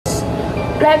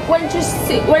Like when she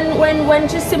see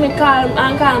me call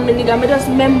me nigga, me just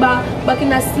remember back in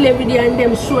the slavery day and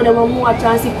them show them on water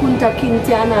and see Kunta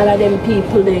Kinte and all of them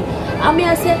people there. And me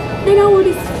I say, they know what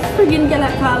this friggin' girl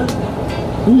I call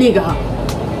nigga.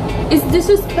 It's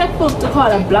disrespectful to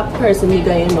call a black person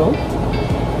nigga, you know.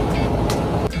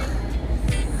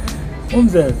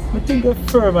 Umzel, I think you're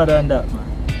firmer than that, man.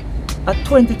 At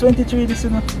 2023 this, you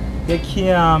know, you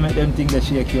can't make them think they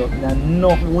shake you up in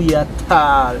no way at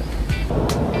all.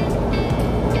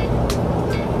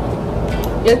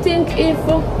 You think if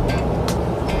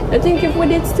we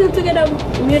did still together,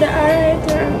 we'd alright?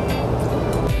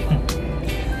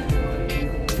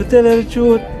 To tell you the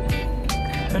truth, I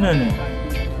don't know.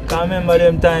 Can't remember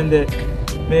them time that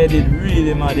made it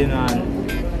really mad, you know,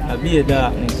 and a be a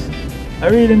darkness. I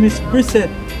really miss Brissett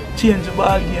change the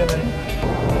ball game, man.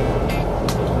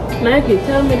 Mikey,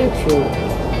 tell me the truth.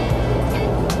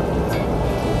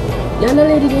 You're the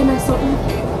lady doing something?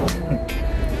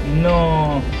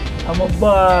 No, I'm a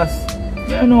boss. I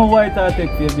don't know why I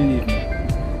take for you, believe me.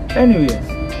 Anyways, I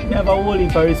have a whole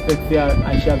heap of respect for her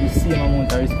and she have the same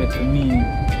amount of respect for me.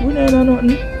 We don't know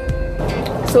nothing.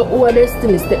 So who are they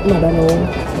still stepmother now?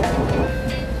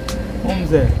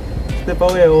 Umze, step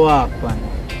away walk, man.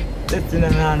 Destiny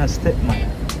and a stepmother.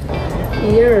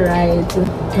 You're right.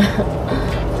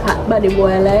 Hot body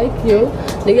boy like you.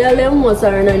 The girl them most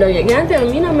are another. You can't tell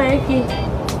me no, Mikey.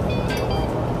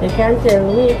 You can't tell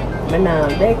me. I'm now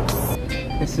Dex.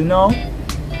 You see now,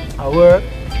 I work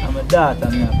and my daughter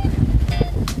me happy.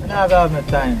 I don't have no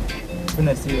time for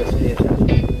no serious relation.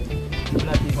 I'm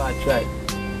not even gonna try.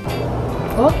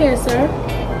 Okay, sir.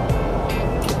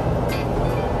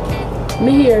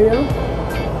 Me hear you.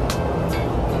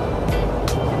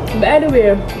 By the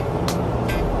way,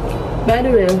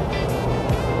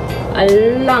 a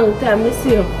long time I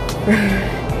see you.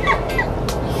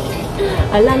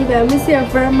 A long time I see you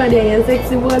for mother and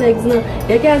sexy boy legs now.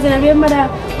 You can't send your mother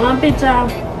one picture.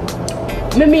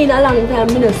 Me mean a long time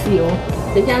I don't see you.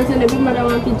 You can't send your mother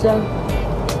one picture.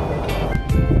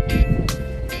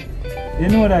 You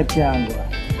know that can't go.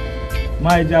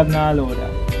 My job not allow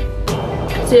that.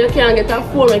 So you can't get a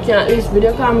phone, you can't at least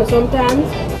video call me sometimes?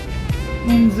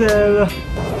 Umzel.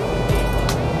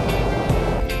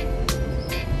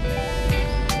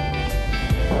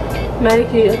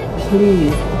 Mikey,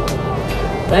 please.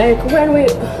 Like when we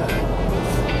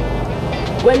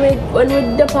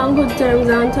dip on good terms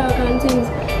and talk and things,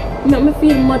 make me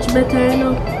feel much better, you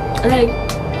know. Like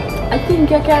I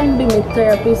think I can be my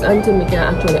therapist until I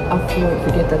can actually afford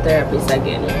to get a therapist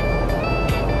again.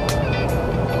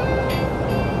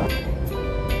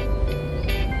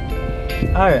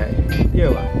 Alright,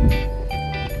 here one.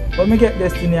 When we get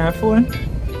Destiny our phone,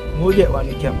 we'll get one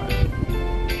with camera.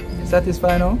 You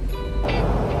satisfied now?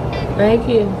 Thank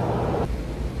you.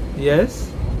 Yes?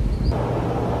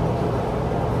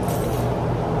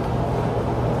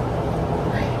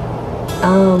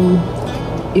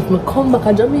 If I come back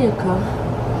to Jamaica,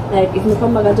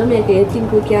 you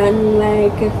think we can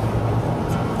like,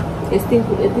 you think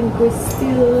we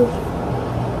still...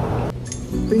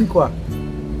 Think what?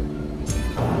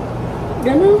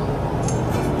 You know?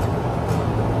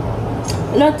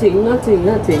 Nothing.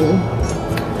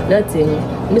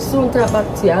 Me soon talk back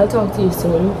to you. I'll talk to you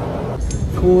soon.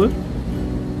 Cool.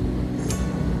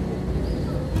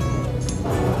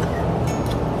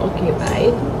 Okay,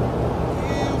 bye.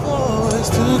 Voice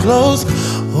too close.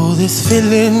 Oh, this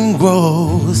feeling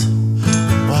grows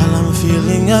while I'm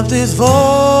feeling up this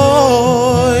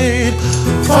void.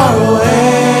 Far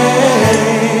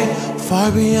away,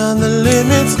 far beyond the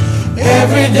limits.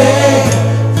 Every day,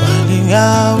 finding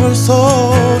our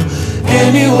soul.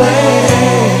 Anyway,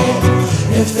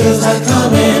 it feels like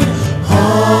coming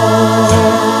home.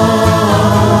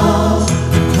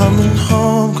 Coming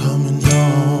home, coming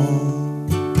home.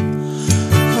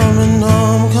 Coming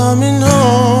home, coming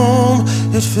home.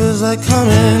 It feels like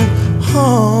coming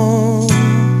home.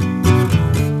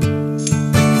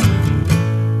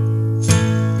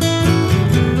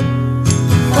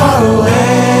 Far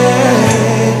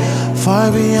away,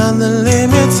 far beyond the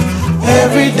limits.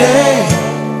 Every day,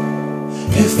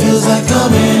 it feels like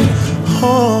coming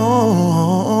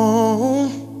home.